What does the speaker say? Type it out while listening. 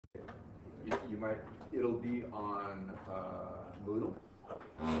you might, it'll be on Moodle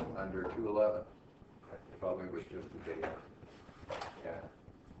under 211. Probably was just the date. Yeah.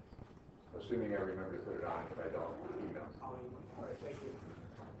 Assuming I remember to put it on. If I don't, email. All right. Thank you.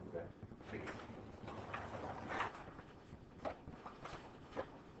 Okay. Thank you.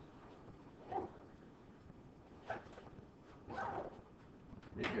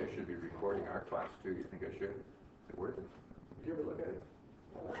 Maybe I should be recording our class too. You think I should? Is it worth it? Did you ever look at it?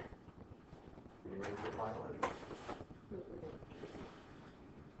 Can you ready for the final?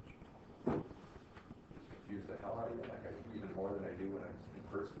 Confuse the hell out of you, like even more than I do when I'm in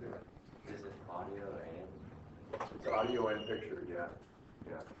person doing it. Is it audio and? It's audio and picture, yeah.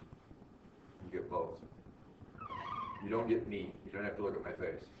 Yeah. You get both. You don't get me. You don't have to look at my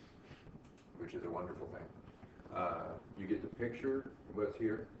face, which is a wonderful thing. You get the picture of what's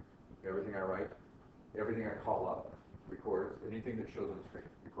here, everything I write, everything I call up, records, anything that shows on the screen,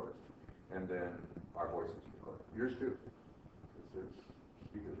 records. And then our voices record. Yours too. There's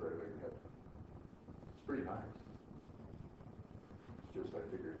speakers right over your head. It's pretty nice. It's just I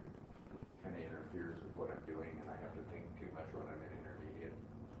figured kind of interferes with what I'm doing, and I have to think too much when I'm in intermediate.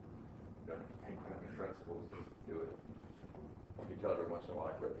 Don't think when I'm in principles to do it. You tell every once in a while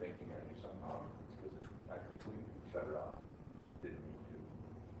I quit thinking I do something wrong because I completely shut it off. Didn't mean to.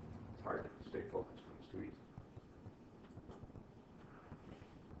 It's hard to stay focused when it's too easy.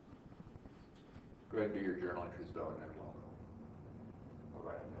 Go ahead and do your journal entries though, and then we'll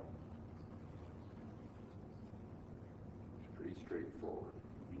write them down. It's pretty straightforward.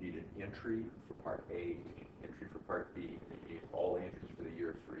 You need an entry for part A, entry for part B, and you need all the entries for the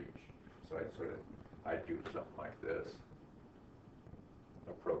year for each. So I'd do something like this.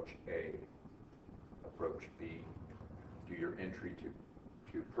 Approach A, approach B, do your entry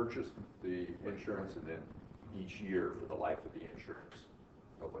to purchase the insurance, and then each year for the life of the insurance.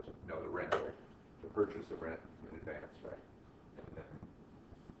 No, the rent. To purchase the rent in advance, right? And then,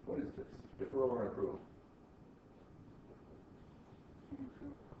 what is this? Deferral or approval?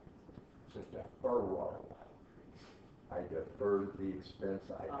 It's a deferral. I deferred the expense.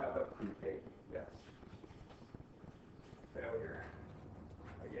 I have a prepaid. Yes. Failure.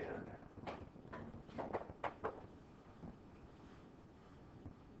 Again.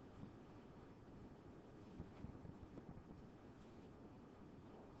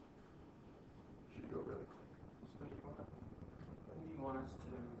 Should go really quick. So when do you want us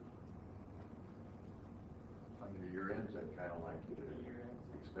to? Under year ends, I'd kind of like to do Year ends.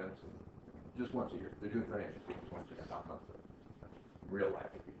 expensive. Just once a year. They're doing financial statements once a year, not monthly. Real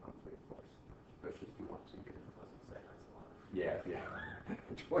life would be monthly, of course. Let's just do once a year. Doesn't say that's a lot. Yeah, yeah.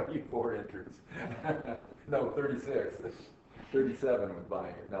 24 entries. No, 36. 37 with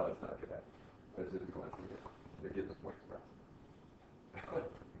buying it. No, it's not good. Let's just do once a year. They're getting more expensive.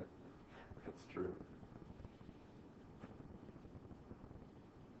 That's true.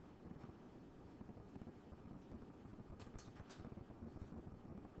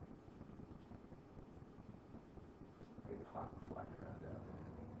 Make the clock fly around down.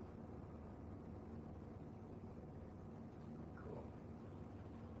 Cool.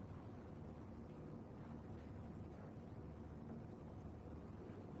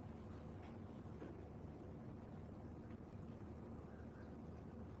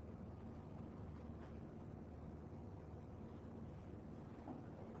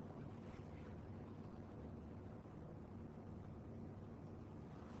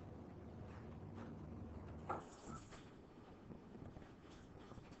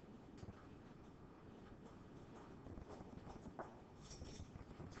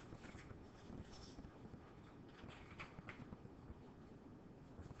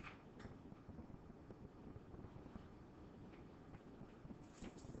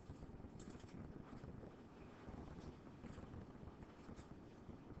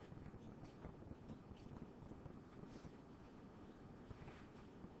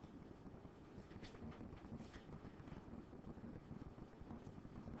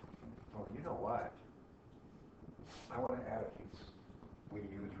 Oh, you know what? I want to add a piece. We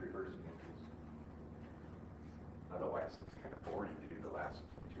use reversing entries. Otherwise, it's kind of boring to do the last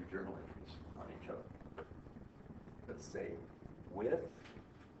two journal entries on each other. Let's say with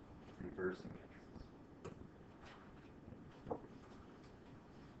reversing entries.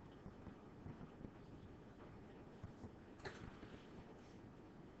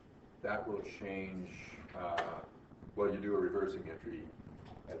 That will change, well, you do a reversing entry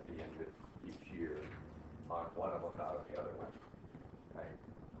at the end of each year on one of them, not on the other one, right?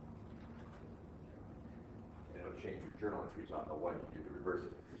 And it'll change your journal entries on the one you do the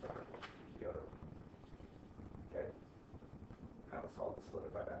reversing entries on, the other one. Okay? Now let's all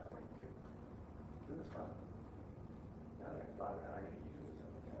solidify that point. in this file. Now that I thought of it, I'm gonna use this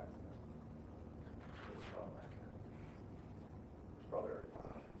in the past. It's probably not gonna. It's probably already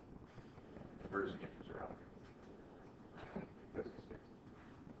on it. Reversing entries are out here. Because it's fixed.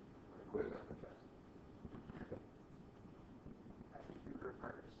 I quit it on the test. I think you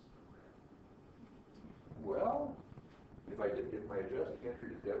reverse. Well, if my adjusting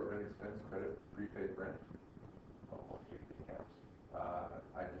entry is debit rent expense, credit prepaid rent, Oh, you can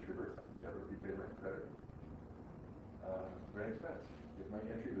I just reverse that. Debit prepaid rent, credit rent expense. If my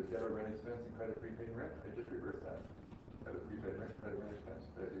entry was debit rent expense and credit prepaid rent, I just reverse that. Debit prepaid rent, credit rent expense.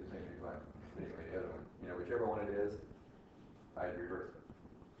 But I do the same thing by anyway, the other one. You know, whichever one it is, I reverse it.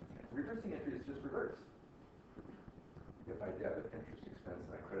 Reversing entry is just reverse. If I debit interest expense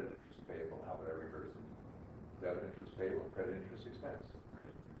and I credit interest payable, how would I reverse it? Debit interest payable, credit interest expense.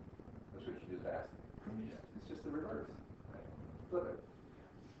 That's what you just asked me. It's just the reverse. Flip it.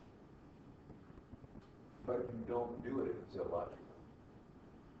 But you don't do it if it's illogical.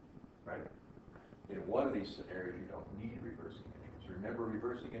 Right? In one of these scenarios, you don't need reversing entries. Remember,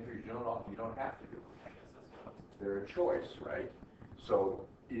 reversing entries, you don't have to do them. They're a choice, right? So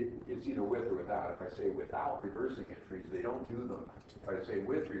it's either with or without. If I say without reversing entries, they don't do them. If I say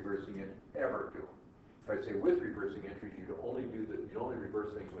with reversing it, ever do them. If I say with reversing entries, you'd only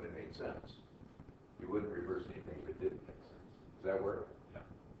reverse things when it made sense. You wouldn't reverse anything if it didn't make sense. Does that work? Yeah.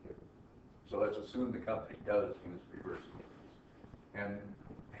 Okay. So let's assume the company does use reversing entries. And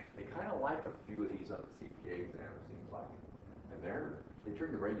they kind of like a few of these on the CPA exam, it seems like. And they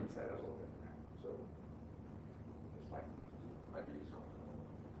turn the rating side a little bit. So this might be useful.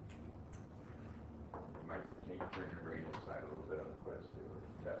 You might need to turn your rating side a little bit on the quest too, or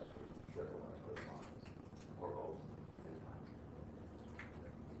test, or whichever one I put them on. Or both.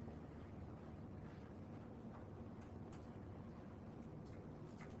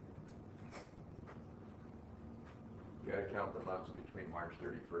 You gotta count the months between March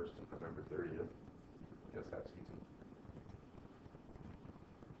 31st and November 30th. Guess that's easy.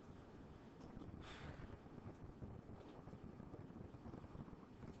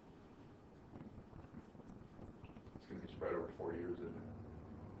 It's gonna be spread over 4 years, isn't it?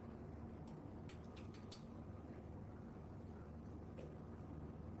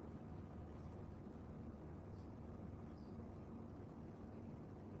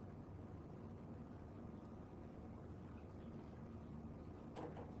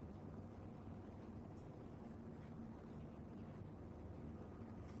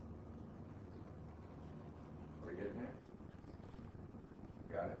 Are we getting there?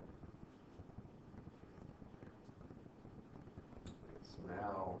 Got it? It's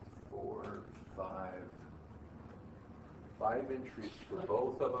now 4, 5 entries for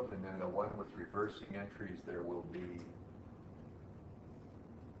both of them, and then the one with reversing entries, there will be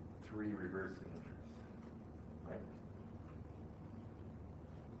 3 reversing entries, right?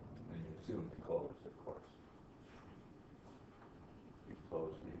 And you assume the close, of course. You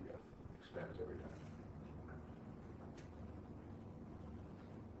close the expense every time.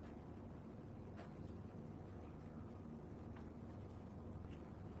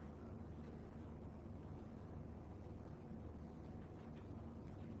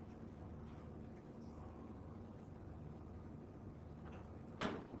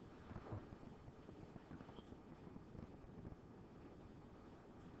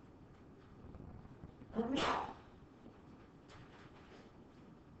 Somebody's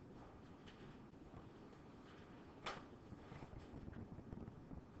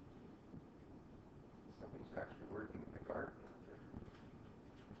actually working in the garden out there.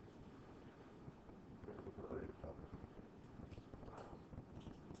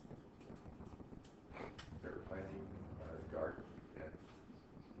 They're planting a garden and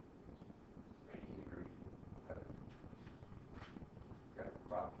painting green. Got a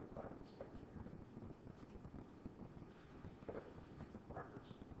crop with farmers.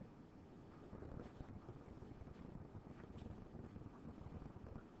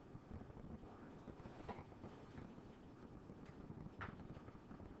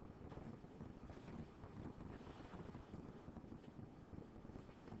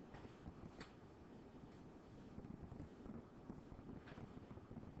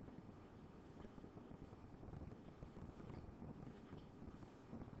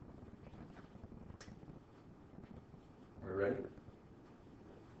 We ready?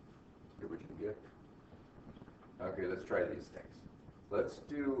 Get what you can get. Okay, let's try these things. Let's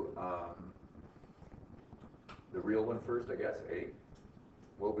do the real one first, I guess, A.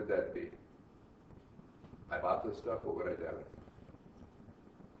 What would that be? I bought this stuff, what would I debit?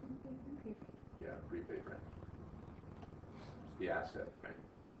 Yeah, prepaid rent. It's the asset, right?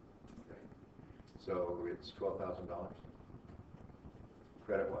 Okay. So it's $12,000.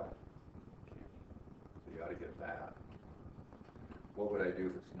 Credit what? So you ought to get that. What would I do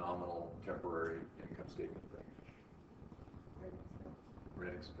if it's nominal, temporary income statement thing?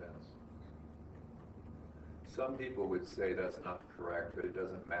 Rent expense. Some people would say that's not correct, but it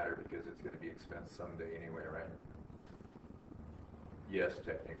doesn't matter because it's going to be expensed someday anyway, right? Yes,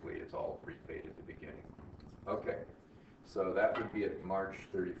 technically, it's all prepaid at the beginning. Okay, so that would be at March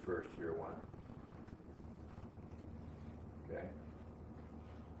 31st, year one. Okay.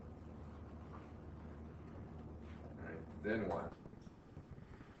 All right, then what?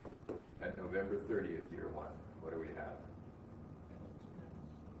 At November 30th, year one, what do we have?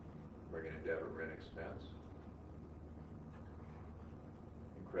 We're going to debit rent expense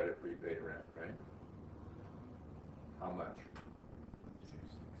and credit prepaid rent, right? How much?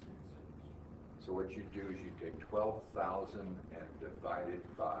 So what you do is you take 12,000 and divide it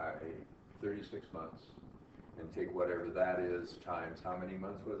by 36 months and take whatever that is times how many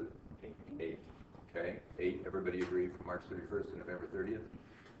months was it? 8. Okay, 8. Everybody agree from March 31st to November 30th?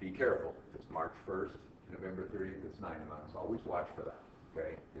 Be careful. If it's March 1st to November 30th, it's 9 months. Always watch for that.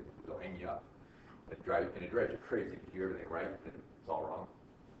 Okay, it'll hang you up. It drives you crazy. You do everything right, and it's all wrong.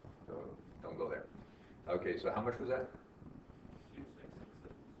 So don't go there. Okay, so how much was that?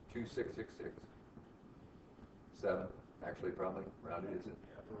 2666. 7, actually, probably rounded, is it?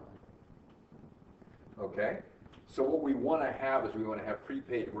 Okay. So what we want to have is we want to have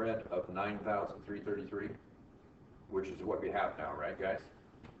prepaid rent of $9,333, which is what we have now, right, guys?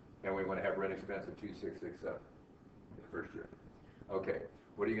 And we want to have rent expense of 2667 in the first year. Okay.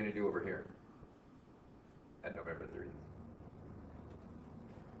 What are you going to do over here at November 30th?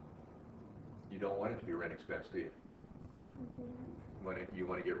 You don't want it to be rent expense, do you? You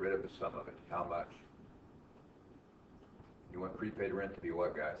want to get rid of some of it. How much? You want prepaid rent to be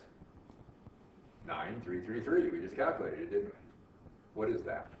what, guys? 9,333. We just calculated it, didn't we? What is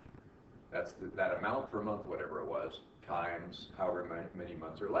that? That's that amount per month, whatever it was, times however many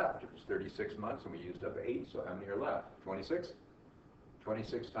months are left. It was 36 months, and we used up 8, so how many are left? 26?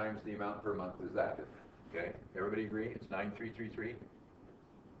 26 times the amount per month is that, okay? Everybody agree? It's 9,333?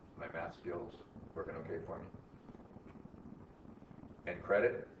 My math skills working okay for me? And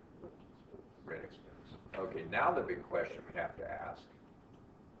credit? Rent expense. Okay, now the big question we have to ask.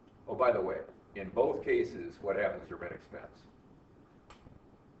 Oh, by the way, in both cases, what happens to rent expense?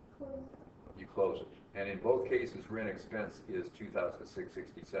 You close it. And in both cases, rent expense is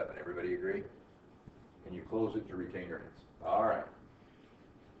 $2,667. Everybody agree? And you close it to retained earnings. All right.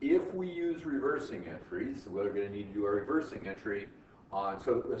 If we use reversing entries, we're going to need to do a reversing entry on,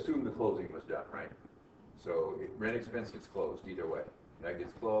 so assume the closing was done, right? So rent expense gets closed either way. That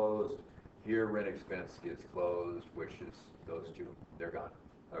gets closed. Here, rent expense gets closed, which is those two. They're gone.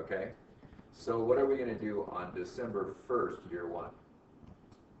 Okay? So what are we going to do on December 1st, year one?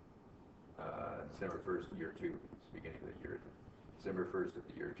 December 1st, year two. It's the beginning of the year. December 1st of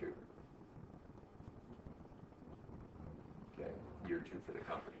the year two. Okay, year two for the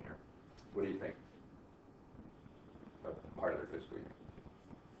company here. What do you think? Part of their fiscal year.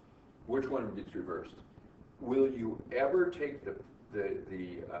 Which one gets reversed? Will you ever take the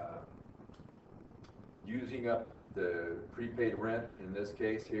using up the prepaid rent in this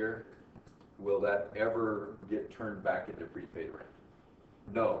case here? Will that ever get turned back into prepaid rent?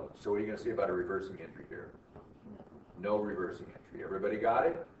 No. So what are you going to say about a reversing entry here? No reversing entry. Everybody got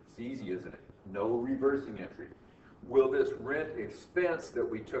it? It's easy, isn't it? No reversing entry. Will this rent expense that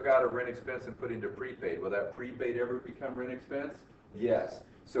we took out of rent expense and put into prepaid, will that prepaid ever become rent expense? Yes.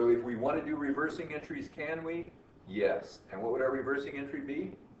 So if we want to do reversing entries, can we? Yes. And what would our reversing entry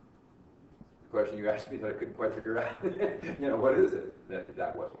be? The question you asked me that I couldn't quite figure out. You know, what is it?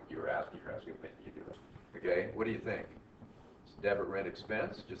 That wasn't what you were asking. You were asking when do you do it. Okay, what do you think? It's debit rent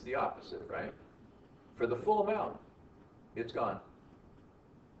expense, just the opposite, right? For the full amount, it's gone.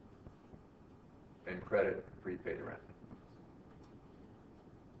 And credit prepaid rent.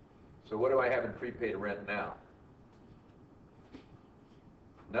 So what do I have in prepaid rent now?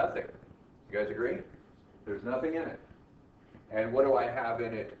 Nothing. You guys agree? There's nothing in it. And what do I have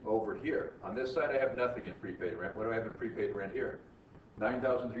in it over here? On this side, I have nothing in prepaid rent. What do I have in prepaid rent here?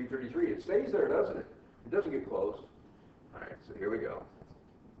 $9,333. It stays there, doesn't it? It doesn't get closed. All right, so here we go.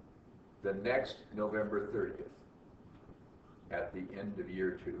 The next November 30th, at the end of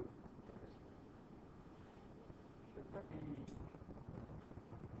year two.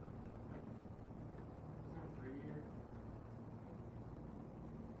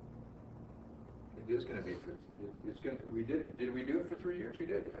 It is going to be for, it's going to, did we do it for 3 years? We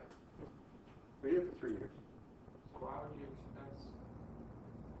did, yeah. We did it for 3 years. So why would you expense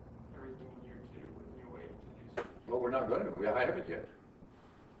everything in year two? we're not gonna, I haven't yet.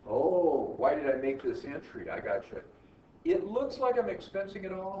 Oh, why did I make this entry? I gotcha. It looks like I'm expensing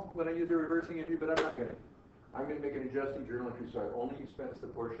it all when I use the reversing entry, but I'm not gonna. I'm gonna make an adjusting journal entry so I only expense the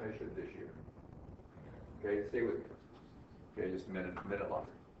portion I should this year. Okay, stay with me. Okay, just a minute longer.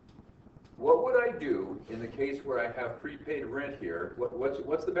 What would I do in the case where I have prepaid rent here?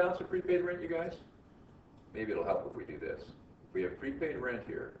 What's the balance of prepaid rent, you guys? Maybe it'll help if we do this. We have prepaid rent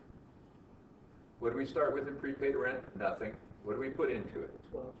here. What do we start with in prepaid rent? Nothing. What do we put into it?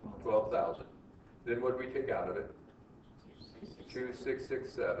 12,000. Then what do we take out of it?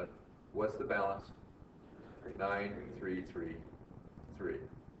 2,667. What's the balance? 9,333.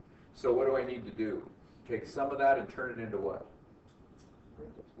 So what do I need to do? Take some of that and turn it into what?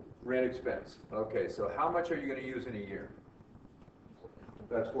 Rent expense. Okay, so how much are you going to use in a year?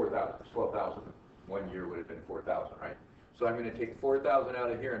 That's 4,000. 12,000. 1 year would have been 4,000, right? So I'm going to take 4,000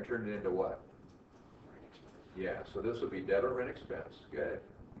 out of here and turn it into what? Yeah, so this will be debit rent expense. Good.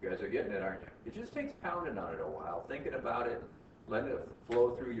 You guys are getting it, aren't you? It just takes pounding on it a while, thinking about it, letting it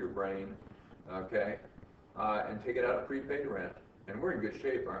flow through your brain, okay? And take it out of prepaid rent. And we're in good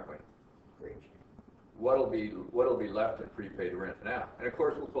shape, aren't we? Great. What'll be left in prepaid rent now? And of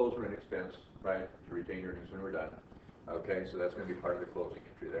course, we'll close rent expense, right, to retain earnings when we're done. Okay, so that's going to be part of the closing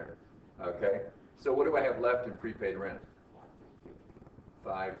entry there. Okay, so what do I have left in prepaid rent?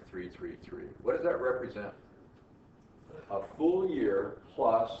 5,333. What does that represent? A full year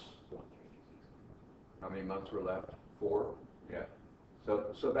plus, how many months were left? 4? Yeah.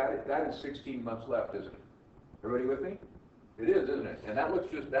 So that is 16 months left, isn't it? Everybody with me? It is, isn't it? And that looks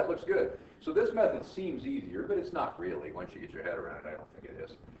good. So this method seems easier, but it's not really once you get your head around it. I don't think it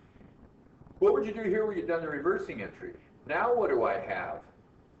is. What would you do here where you've done the reversing entry? Now what do I have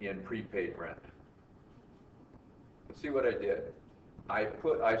in prepaid rent? Let's see what I did. I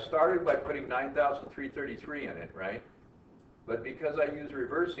started by putting 9,333 in it, right? But because I use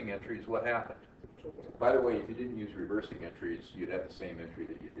reversing entries, what happened? By the way, if you didn't use reversing entries, you'd have the same entry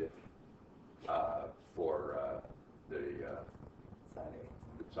that you did for the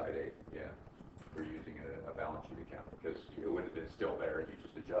side A, yeah. We're using a balance sheet account because it would have been still there and you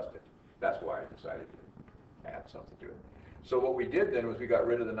just adjust it. That's why I decided to add something to it. So what we did then was we got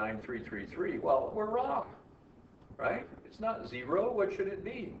rid of the 9,333. Well, we're wrong, right? It's not 0. What should it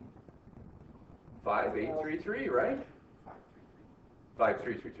be? 5,833, right?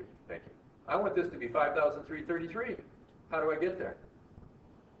 5,333. Thank you. I want this to be 5,333. How do I get there?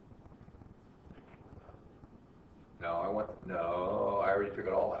 No, I already took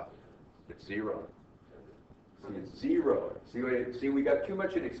it all out. It's 0. See, it's 0. See, we got too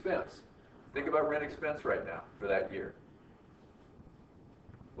much in expense. Think about rent expense right now for that year.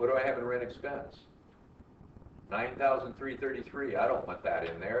 What do I have in rent expense? 9,333. I don't want that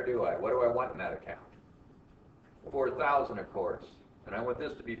in there, do I? What do I want in that account? 4,000, of course. And I want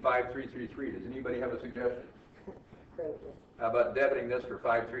this to be 5,333. Does anybody have a suggestion? How about debiting this for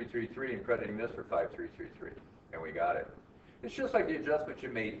 5,333 and crediting this for 5,333? And we got it. It's just like the adjustment you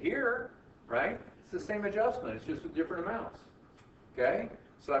made here, right? It's the same adjustment. It's just with different amounts. Okay?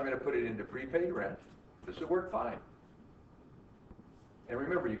 So I'm going to put it into prepaid rent. This will work fine. And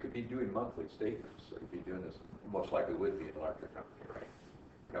remember, you could be doing monthly statements. So you'd be doing this, most likely would be in a larger company, right?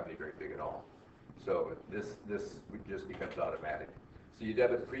 Company very big at all. So this just becomes automatic. So you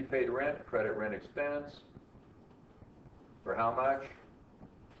debit prepaid rent, credit rent expense. For how much?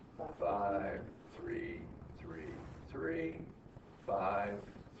 5,333.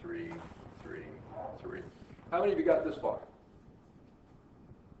 5,333. How many of you got this far?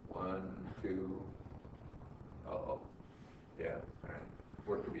 1, 2. Uh-oh. Yeah. All right.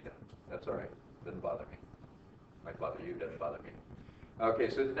 Work to be done. That's all right. Doesn't bother me. Might bother you. Doesn't bother me. Okay.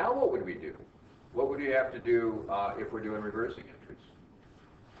 So now what would we do? What would we have to do if we're doing reversing entries?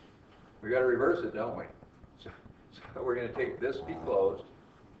 We got to reverse it, don't we? So we're going to take this be closed.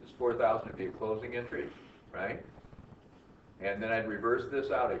 This 4,000 would be a closing entry, right? And then I'd reverse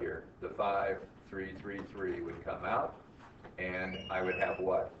this out of here. The 5,333 would come out, and I would have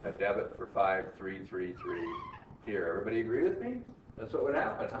what? A debit for 5,333 here. Everybody agree with me? That's what would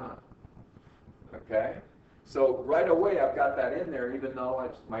happen, huh? Okay. So right away I've got that in there, even though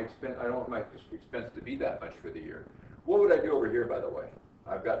it's my expense. I don't want my expense to be that much for the year. What would I do over here, by the way?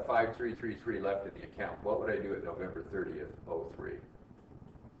 I've got 5,333 left in the account. What would I do at November 30th, 03?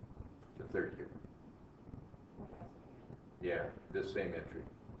 The third year. Yeah, this same entry.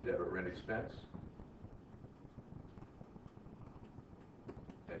 Debit rent expense.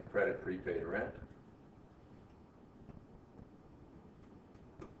 And credit prepaid rent.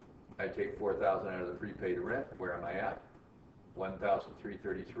 I take 4,000 out of the prepaid rent. Where am I at?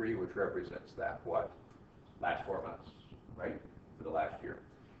 1,333, which represents that what? last 4 months, right, for the last year.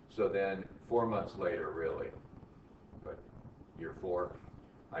 So then 4 months later, really, but year 4,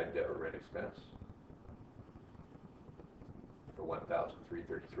 I debit rent expense for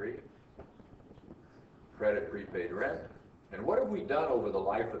 $1,333. Credit prepaid rent. And what have we done over the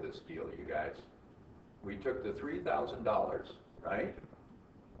life of this deal, you guys? We took the $3,000, right?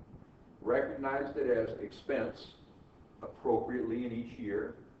 Recognized it as expense appropriately in each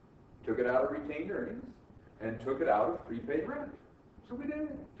year, took it out of retained earnings, and took it out of prepaid rent. So we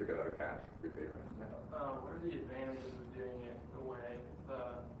did. Took it out of cash, prepaid rent. What are the advantages of doing it the way,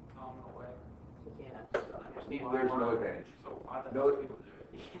 the nominal way? There's no advantage. So why the No. hell do people do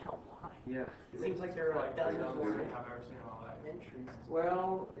it? Yeah. It seems like there are like Dozens dozens more I've ever seen all that. entries.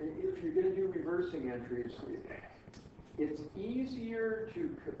 Well, if you're gonna do reversing entries, it's easier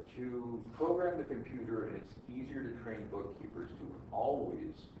to program the computer, and it's easier to train bookkeepers to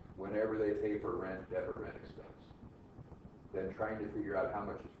always, whenever they pay for rent, debit rent expense, than trying to figure out how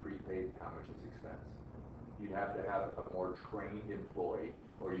much is prepaid and how much is expense. You'd have to have a more trained employee,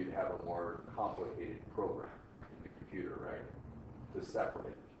 or you'd have a more complicated program in the computer, right, to separate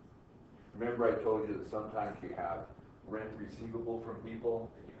it. Remember I told you that sometimes you have rent receivable from people,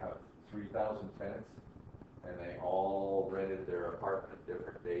 and you have 3,000 tenants, and they all rented their apartment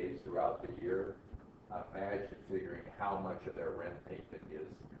different days throughout the year. Imagine figuring how much of their rent payment is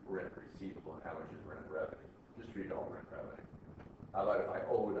rent receivable and how much is rent revenue. Just treat all rent revenue. How about if I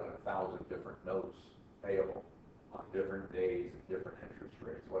owed on 1,000 different notes payable on different days and different interest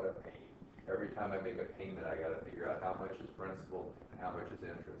rates? What a pain. Every time I make a payment, I gotta figure out how much is principal and how much is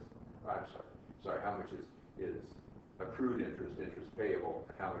interest. I'm sorry, how much is accrued interest, interest payable,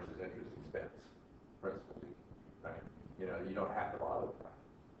 and how much is interest expense, principal, right? You know, you don't have to bother with that.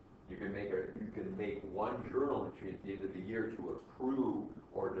 You can make one journal entry at the end of the year to accrue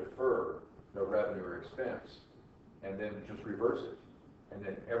or defer the revenue or expense, and then just reverse it. And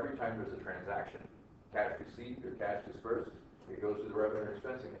then every time there's a transaction, cash received or cash dispersed, it goes to the revenue or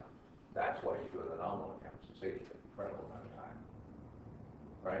expense account. That's why you do the nominal account, so saves an incredible amount of time,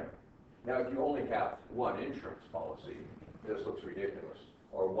 right? Now, if you only have one insurance policy, this looks ridiculous,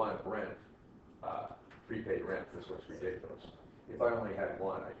 or one rent, prepaid rent, this looks ridiculous. If I only had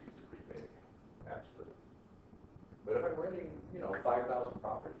one, I'd use the prepaid, absolutely. But if I'm renting, 5,000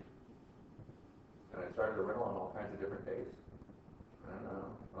 properties, and I started a rental on all kinds of different days, I don't know,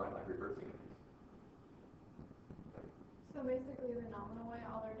 I might like reversing it. So basically, the nominal way,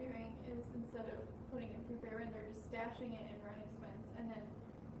 all they're doing is instead of putting it in prepaid rent, they're just stashing it in rent expense, and then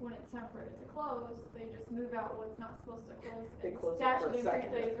when it's time for it to close, they just move out what's not supposed to close They and close it stash for it in a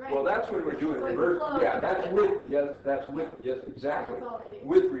second. prepaid rent. Well, that's when we're doing So it reverse, flows. yes, exactly. That's all they do.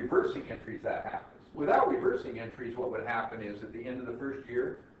 With reversing entries, that happens. Without reversing entries, what would happen is at the end of the first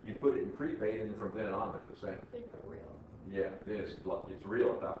year, you put it in prepaid, and from then on, it's the same. They go real. Yeah, it's real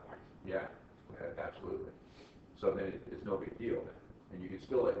at that point. Yeah, absolutely. So then it's no big deal. And you can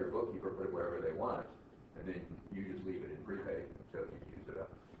still let your bookkeeper put it wherever they want, and then you just leave it in prepaid until you use it up.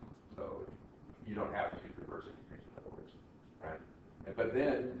 So you don't have to use reversing entries, in other words, right? But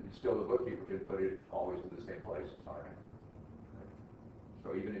then, still the bookkeeper can put it always in the same place, all right?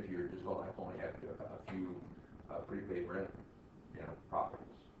 So even if you're just only have a few prepaid rent, properties,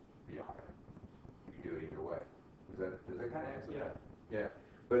 you can do it either way. Does that kind of answer that? Yeah.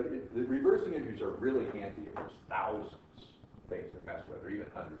 But the reversing entries are really handy if there's thousands of things to mess with, or even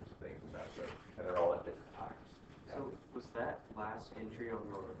hundreds of things to mess with, and they're all at different times. Yeah. So was that last entry on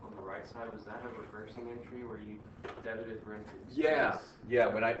the right side, was that a reversing entry where you debited rent expense? Yeah.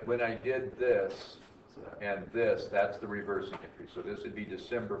 When I did this and this, that's the reversing entry. So this would be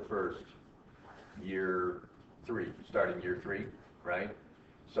December 1st, year 3, starting year 3, right?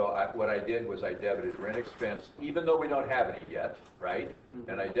 So what I did was I debited rent expense, even though we don't have any yet, right?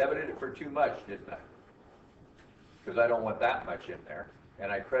 And I debited it for too much, didn't I? Because I don't want that much in there. And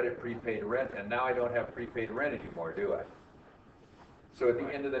I credit prepaid rent, and now I don't have prepaid rent anymore, do I? So at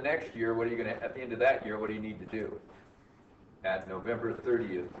the end of the next year, at the end of that year, what do you need to do? At November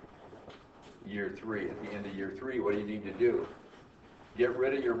 30th, year 3, at the end of year 3, what do you need to do? Get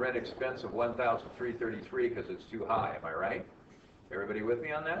rid of your rent expense of $1,333 because it's too high, am I right? Everybody with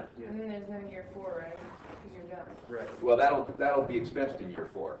me on that? Yeah. And then there's no year 4, right? Because you're done. Right. Well, that'll be expensed in year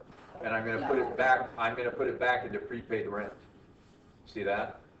 4, and I'm going to put it back. I'm going to put it back into prepaid rent. See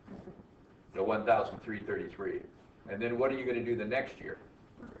that? The $1,333, and then what are you going to do the next year?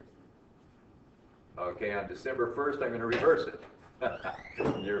 Okay, on December 1st, I'm going to reverse it.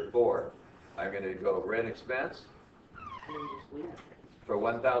 Year 4, I'm going to go rent expense for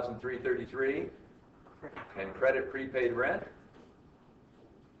 $1,333, and credit prepaid rent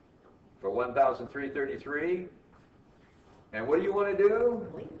for 1,333. And what do you want to do?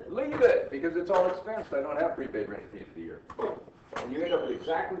 Leave it, because it's all expense. I don't have prepaid rent at the end of the year. And you end up with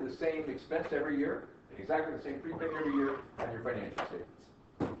exactly the same expense every year, and exactly the same prepaid every year on your financial statements.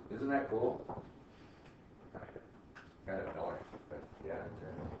 Isn't that cool? Kind of annoying, but yeah.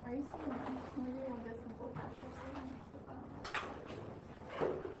 Are you seeing, we're doing this simple cash flow statement?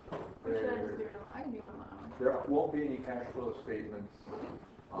 Or should I just do it? I can do it on my own. There won't be any cash flow statements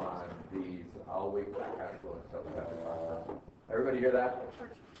on these. I'll wait for the cash flow and stuff like that. Everybody hear that?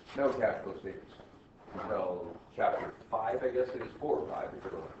 No cash flow statements until chapter 5, I guess it is 4 or 5,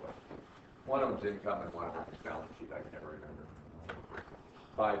 whichever one it was. One of them's income and one of them is balance sheet. I can never remember.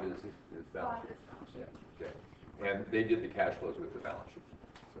 5 is balance sheet. Yeah. Okay. And they did the cash flows with the balance sheet.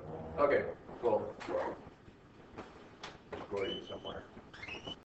 So, okay, cool. Recording somewhere.